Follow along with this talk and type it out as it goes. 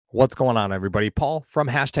What's going on, everybody? Paul from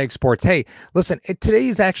Hashtag Sports. Hey, listen, today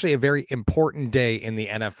is actually a very important day in the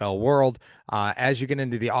NFL world. As you get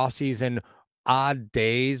into the offseason, odd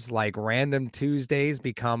days like random Tuesdays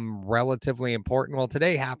become relatively important. Well,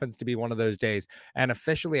 today happens to be one of those days. And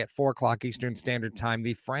officially at 4 o'clock Eastern Standard Time,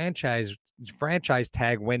 the franchise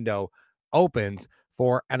tag window opens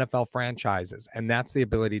for NFL franchises. And that's the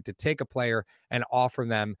ability to take a player and offer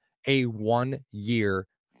them a 1-year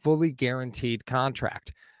fully guaranteed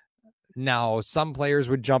contract. Now, some players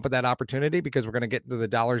would jump at that opportunity because we're going to get into the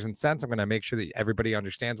dollars and cents. I'm going to make sure that everybody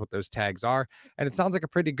understands what those tags are. And it sounds like a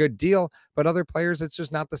pretty good deal, but other players, it's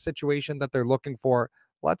just not the situation that they're looking for.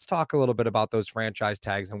 Let's talk a little bit about those franchise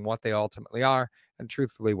tags and what they ultimately are, and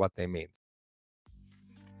truthfully, what they mean.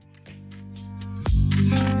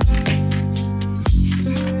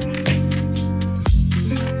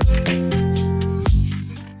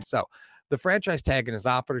 So, the franchise tag is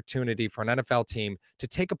an opportunity for an NFL team to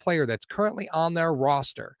take a player that's currently on their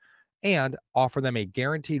roster and offer them a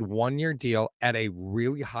guaranteed 1-year deal at a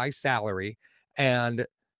really high salary. And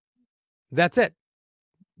that's it.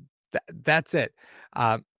 That's it.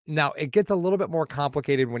 Now, it gets a little bit more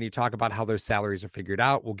complicated when you talk about how those salaries are figured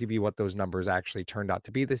out. We'll give you what those numbers actually turned out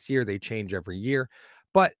to be this year. They change every year.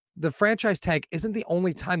 But the franchise tag isn't the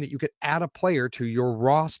only time that you could add a player to your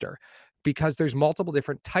roster, because there's multiple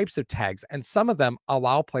different types of tags, and some of them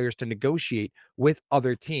allow players to negotiate with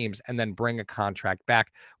other teams and then bring a contract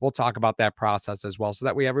back. We'll talk about that process as well, so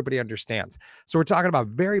that way everybody understands. So we're talking about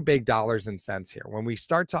very big dollars and cents here. When we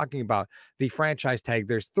start talking about the franchise tag,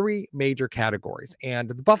 there's 3 major categories, and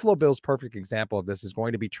the Buffalo Bills' perfect example of this is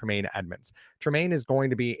going to be Tremaine Edmunds. Tremaine is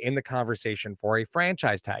going to be in the conversation for a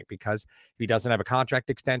franchise tag because he doesn't have a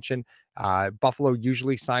contract extension. Buffalo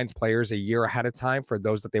usually signs players a year ahead of time for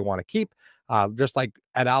those that they want to keep. Just like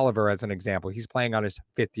Ed Oliver, as an example, he's playing on his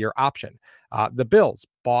 5th-year option. The Bills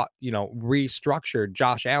restructured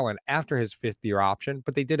Josh Allen after his 5th-year option,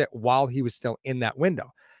 but they did it while he was still in that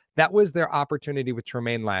window. That was their opportunity with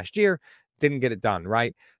Tremaine last year. Didn't get it done,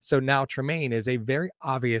 right? So now Tremaine is a very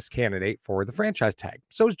obvious candidate for the franchise tag.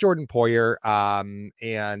 So is Jordan Poyer.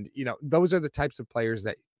 And those are the types of players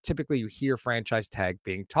that typically you hear franchise tag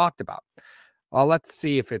being talked about. Let's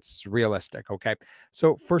see if it's realistic. Okay.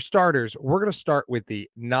 So for starters, we're going to start with the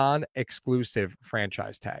non-exclusive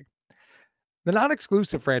franchise tag. The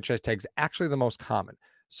non-exclusive franchise tag is actually the most common.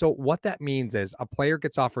 So what that means is a player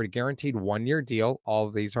gets offered a guaranteed 1-year deal. All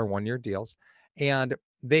of these are 1-year deals, and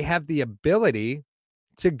they have the ability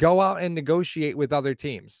to go out and negotiate with other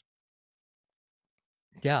teams.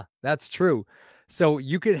 Yeah, that's true. So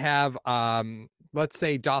you could have, let's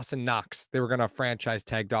say Dawson Knox. They were going to franchise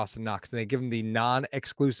tag Dawson Knox, and they give him the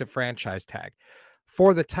non-exclusive franchise tag.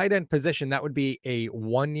 For the tight end position, that would be a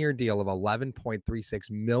 1-year deal of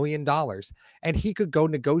 $11.36 million. And he could go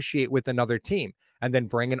negotiate with another team and then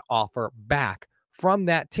bring an offer back from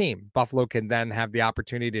that team. Buffalo can then have the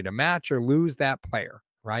opportunity to match or lose that player,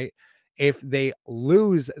 right? If they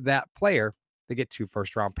lose that player, they get 2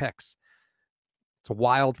 first-round picks. It's a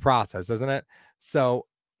wild process, isn't it? So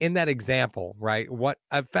in that example, right, what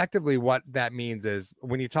that means is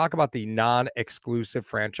when you talk about the non-exclusive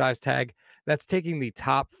franchise tag, that's taking the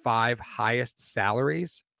top 5 highest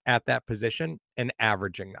salaries at that position and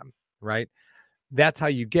averaging them, right? That's how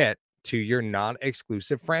you get to your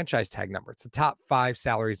non-exclusive franchise tag number. It's the top 5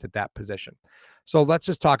 salaries at that position. So let's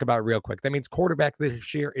just talk about it real quick. That means quarterback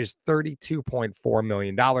this year is $32.4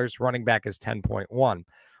 million. Running back is 10.1.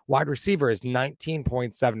 Wide receiver is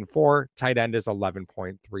 19.74. Tight end is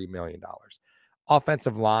 $11.3 million.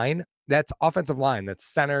 Offensive line, that's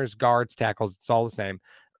centers, guards, tackles. It's all the same.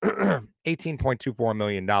 $18.24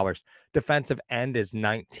 million. Defensive end is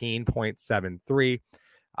 19.73.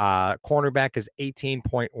 Cornerback is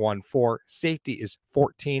 18.14. Safety is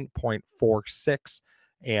 14.46.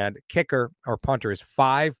 And kicker or punter is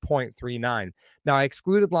 5.39. Now, I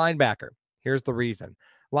excluded linebacker. Here's the reason.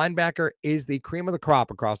 Linebacker is the cream of the crop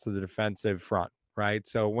across the defensive front, right?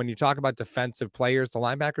 So when you talk about defensive players, the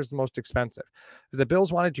linebacker is the most expensive. If the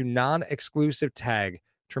Bills wanted to non-exclusive tag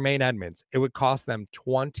Tremaine Edmunds, it would cost them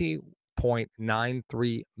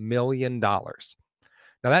 $20.93 million. Now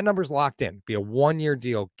that number's locked in. Be a 1-year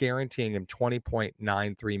deal guaranteeing him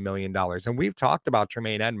 $20.93 million. And we've talked about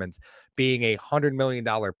Tremaine Edmunds being a $100 million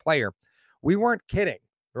player. We weren't kidding,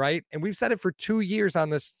 right? And we've said it for 2 years on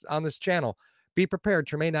this channel. Be prepared.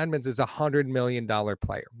 Tremaine Edmunds is a $100 million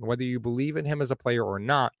player. Whether you believe in him as a player or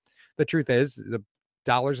not, the truth is the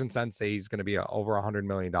dollars and cents say he's going to be over $100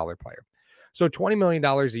 million player. So $20 million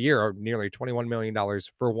a year, or nearly $21 million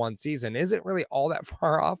for one season, isn't really all that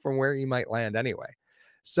far off from where he might land anyway.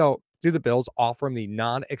 So Do the Bills offer him the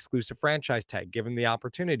non-exclusive franchise tag, give him the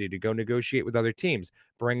opportunity to go negotiate with other teams,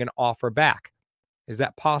 bring an offer back? Is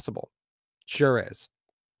that possible? Sure is.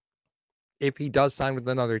 If he does sign with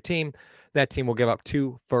another team, that team will give up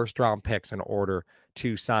 2 first-round picks in order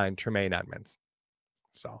to sign Tremaine Edmunds.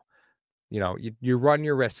 So, you run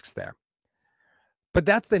your risks there. But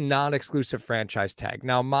that's the non-exclusive franchise tag.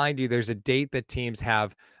 Now, mind you, there's a date that teams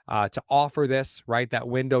have to offer this, right? That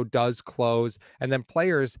window does close, and then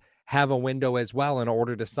players have a window as well in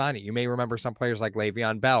order to sign it. You may remember some players like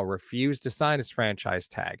Le'Veon Bell refused to sign his franchise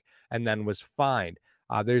tag and then was fined.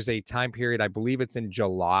 There's a time period, I believe it's in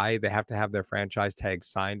July. They have to have their franchise tag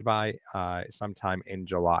signed by sometime in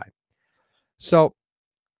July. So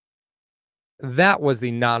that was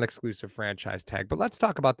the non-exclusive franchise tag. But let's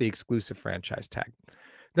talk about the exclusive franchise tag.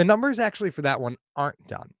 The numbers actually for that one aren't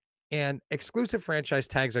done. And exclusive franchise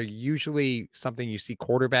tags are usually something you see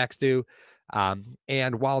quarterbacks do.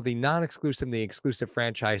 And while the non-exclusive and the exclusive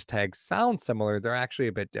franchise tags sound similar, they're actually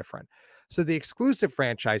a bit different. So the exclusive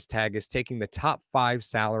franchise tag is taking the top 5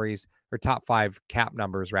 salaries, or top 5 cap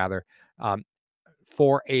numbers rather,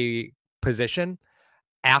 for a position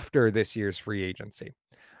after this year's free agency.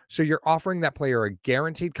 So you're offering that player a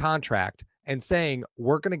guaranteed contract and saying,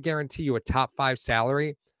 we're going to guarantee you a top 5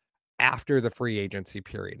 salary after the free agency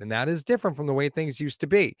period. And that is different from the way things used to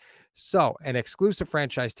be. So an exclusive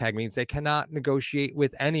franchise tag means they cannot negotiate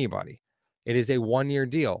with anybody. It is a 1-year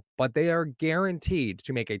deal, but they are guaranteed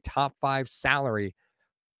to make a top 5 salary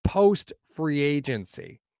post free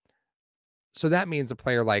agency. So that means a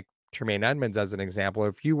player like Tremaine Edmunds, as an example,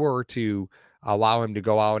 if you were to allow him to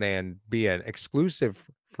go out and be an exclusive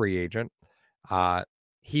free agent,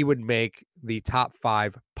 he would make the top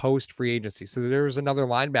 5 post free agency. So there was another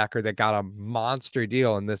linebacker that got a monster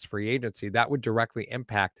deal in this free agency that would directly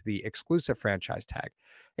impact the exclusive franchise tag.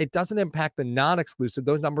 It doesn't impact the non-exclusive.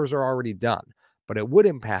 Those numbers are already done, but it would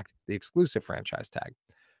impact the exclusive franchise tag.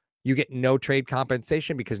 You get no trade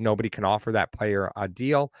compensation because nobody can offer that player a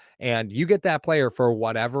deal, and you get that player for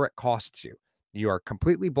whatever it costs you. You are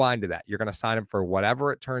completely blind to that. You're going to sign him for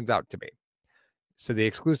whatever it turns out to be. So the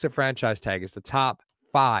exclusive franchise tag is the top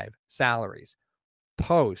 5 salaries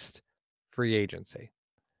post free agency.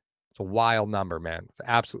 It's a wild number, man. It's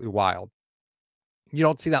absolutely wild. You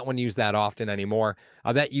don't see that one used that often anymore.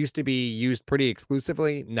 That used to be used pretty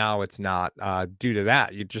exclusively. Now it's not due to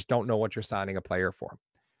that. You just don't know what you're signing a player for.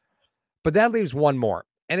 But that leaves one more,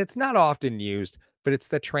 and it's not often used, but it's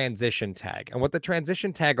the transition tag. And what the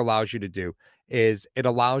transition tag allows you to do is it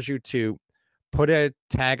allows you to put a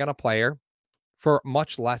tag on a player for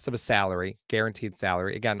much less of a salary, guaranteed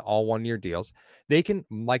salary. Again, all 1-year deals. They can,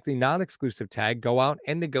 like the non-exclusive tag, go out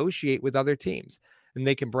and negotiate with other teams, and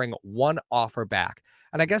they can bring one offer back.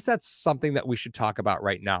 And I guess that's something that we should talk about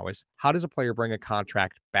right now is how does a player bring a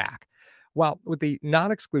contract back? Well, with the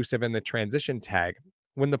non-exclusive and the transition tag,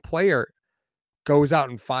 when the player goes out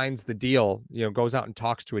and finds the deal, goes out and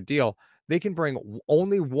talks to a deal, they can bring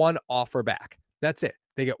only one offer back. That's it.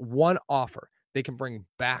 They get one offer they can bring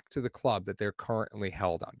back to the club that they're currently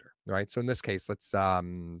held under, right? So in this case, let's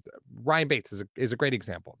Ryan Bates is a great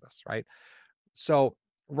example of this, right? So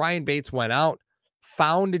Ryan Bates went out,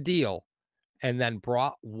 found a deal, and then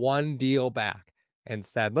brought one deal back and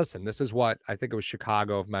said, listen, this is what I think it was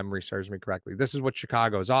Chicago, if memory serves me correctly. This is what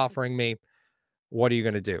Chicago is offering me. What are you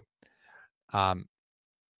going to do?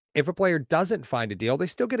 If a player doesn't find a deal, they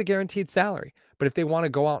still get a guaranteed salary. But if they want to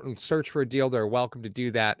go out and search for a deal, they're welcome to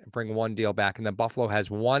do that and bring one deal back. And then Buffalo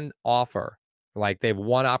has one offer, like they have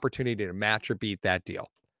one opportunity to match or beat that deal.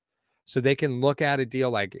 So they can look at a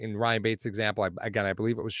deal like in Ryan Bates' example, again, I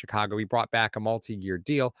believe it was Chicago. He brought back a multi-year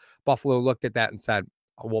deal. Buffalo looked at that and said,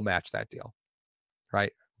 oh, we'll match that deal,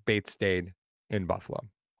 right? Bates stayed in Buffalo.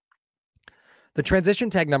 The transition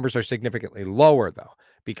tag numbers are significantly lower, though,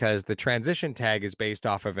 because the transition tag is based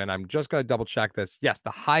off of, and I'm just going to double check this. Yes, the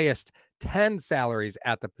highest 10 salaries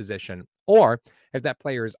at the position, or if that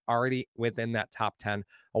player is already within that top 10,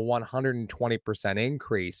 a 120%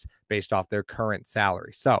 increase based off their current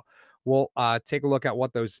salary. So we'll take a look at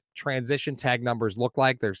what those transition tag numbers look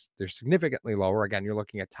like. They're significantly lower. Again, you're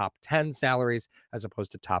looking at top 10 salaries as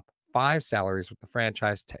opposed to top 5 salaries with the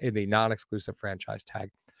franchise, the non-exclusive franchise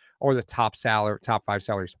tag, or the top 5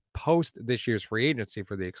 salaries post this year's free agency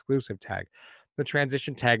for the exclusive tag. The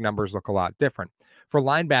transition tag numbers look a lot different. For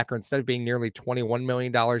linebacker, instead of being nearly $21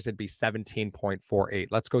 million, it'd be 17.48.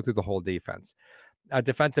 Let's go through the whole defense.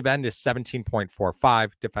 Defensive end is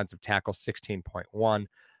 17.45. Defensive tackle, 16.1.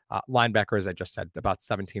 Linebacker, as I just said, about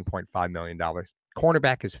 $17.5 million.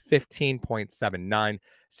 Cornerback is 15.79.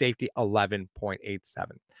 Safety, 11.87.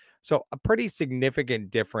 So a pretty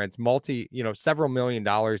significant difference, several $1 million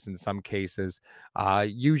in some cases.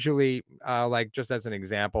 Usually, like just as an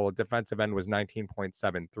example, a defensive end was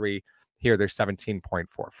 19.73. Here, they're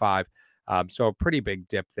 17.45. So a pretty big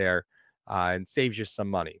dip there, and saves you some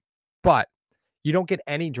money. But you don't get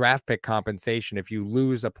any draft pick compensation if you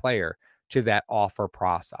lose a player to that offer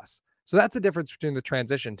process. So that's the difference between the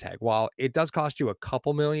transition tag. While it does cost you a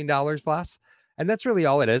couple $1 million less, and that's really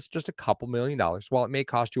all it is, just a couple $1 million. While it may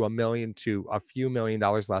cost you $1 million to a few $1 million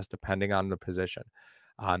less, depending on the position,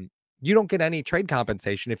 um, you don't get any trade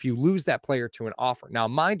compensation if you lose that player to an offer. Now,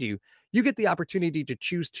 mind you, you get the opportunity to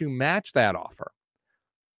choose to match that offer.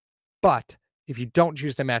 But if you don't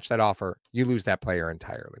choose to match that offer, you lose that player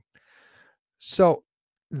entirely. So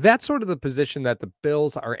that's sort of the position that the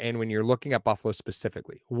Bills are in when you're looking at Buffalo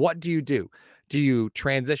specifically. What do you do? Do you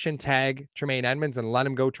transition tag Tremaine Edmonds and let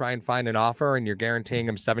him go try and find an offer and you're guaranteeing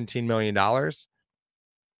him $17 million?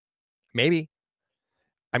 Maybe.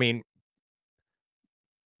 I mean,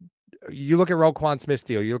 you look at Roquan Smith's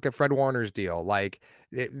deal, you look at Fred Warner's deal,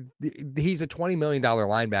 he's a $20 million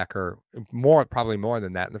linebacker, probably more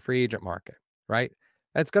than that in the free agent market, right?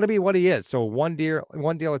 That's going to be what he is. So one deal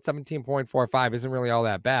at 17.45 isn't really all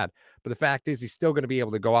that bad. But the fact is, he's still going to be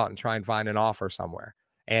able to go out and try and find an offer somewhere.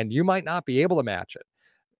 And you might not be able to match it.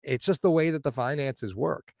 It's just the way that the finances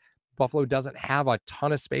work. Buffalo doesn't have a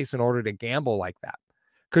ton of space in order to gamble like that.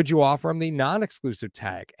 Could you offer him the non-exclusive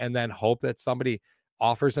tag and then hope that somebody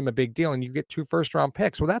offers him a big deal and you get 2 first-round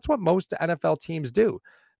picks? Well, that's what most NFL teams do.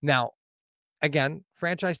 Now, again,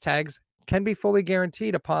 franchise tags can be fully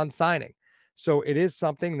guaranteed upon signing. So it is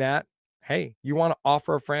something that, hey, you want to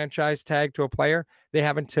offer a franchise tag to a player, they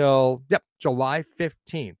have until July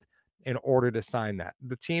 15th in order to sign that.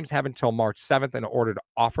 The teams have until March 7th in order to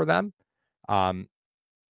offer them. That's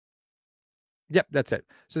it.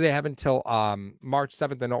 So they have until March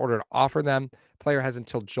 7th in order to offer them. Player has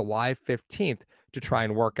until July 15th to try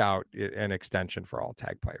and work out an extension for all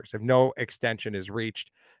tag players. If no extension is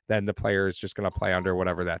reached, then the player is just going to play under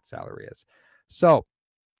whatever that salary is. So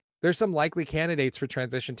there's some likely candidates for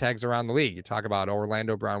transition tags around the league. You talk about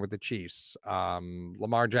Orlando Brown with the Chiefs,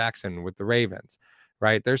 Lamar Jackson with the Ravens,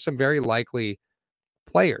 right? There's some very likely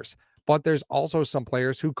players, but there's also some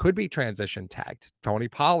players who could be transition tagged. Tony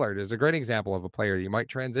Pollard is a great example of a player you might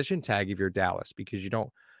transition tag if you're Dallas, because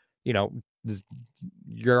you're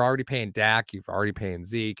already paying Dak, you've already paying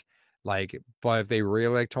Zeke. But if they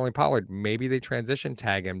really like Tony Pollard, maybe they transition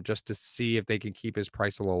tag him just to see if they can keep his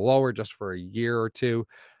price a little lower just for a year or two.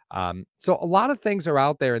 So a lot of things are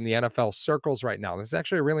out there in the NFL circles right now. This is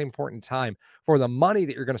actually a really important time for the money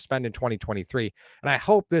that you're going to spend in 2023. And I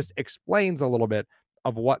hope this explains a little bit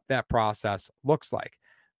of what that process looks like.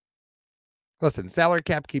 Listen, salary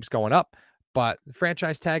cap keeps going up, but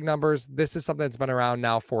franchise tag numbers, this is something that's been around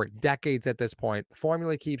now for decades at this point. The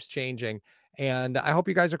formula keeps changing, and I hope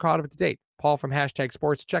you guys are caught up to date. Paul from Hashtag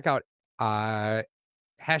Sports. Check out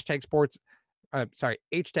Hashtag Sports.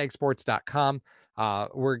 HTagSports.com.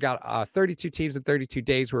 We've got 32 teams in 32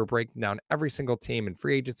 days. We're breaking down every single team in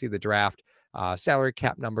free agency, the draft, salary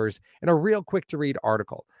cap numbers, and a real quick to read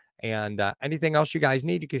article. And anything else you guys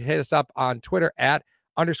need, you could hit us up on Twitter at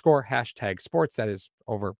 _hashtag sports. That is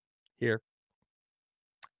over here.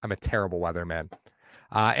 I'm a terrible weatherman.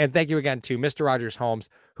 And thank you again to Mr. Rogers Homes,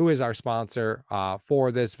 who is our sponsor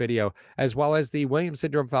for this video, as well as the Williams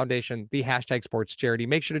Syndrome Foundation, the Hashtag Sports charity.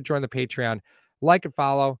 Make sure to join the Patreon, like and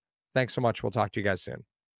follow. Thanks so much. We'll talk to you guys soon.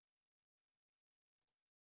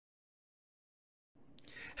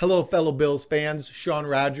 Hello, fellow Bills fans. Sean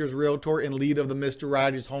Rogers, realtor and lead of the Mr.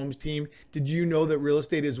 Rogers Homes team. Did you know that real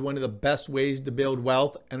estate is one of the best ways to build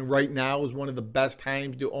wealth, and right now is one of the best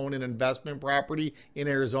times to own an investment property in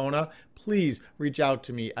Arizona? Please reach out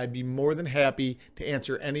to me. I'd be more than happy to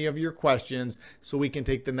answer any of your questions so we can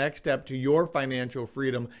take the next step to your financial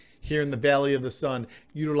freedom here in the Valley of the Sun,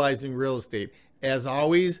 utilizing real estate. As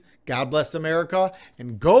always, God bless America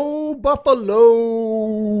and go Buffalo!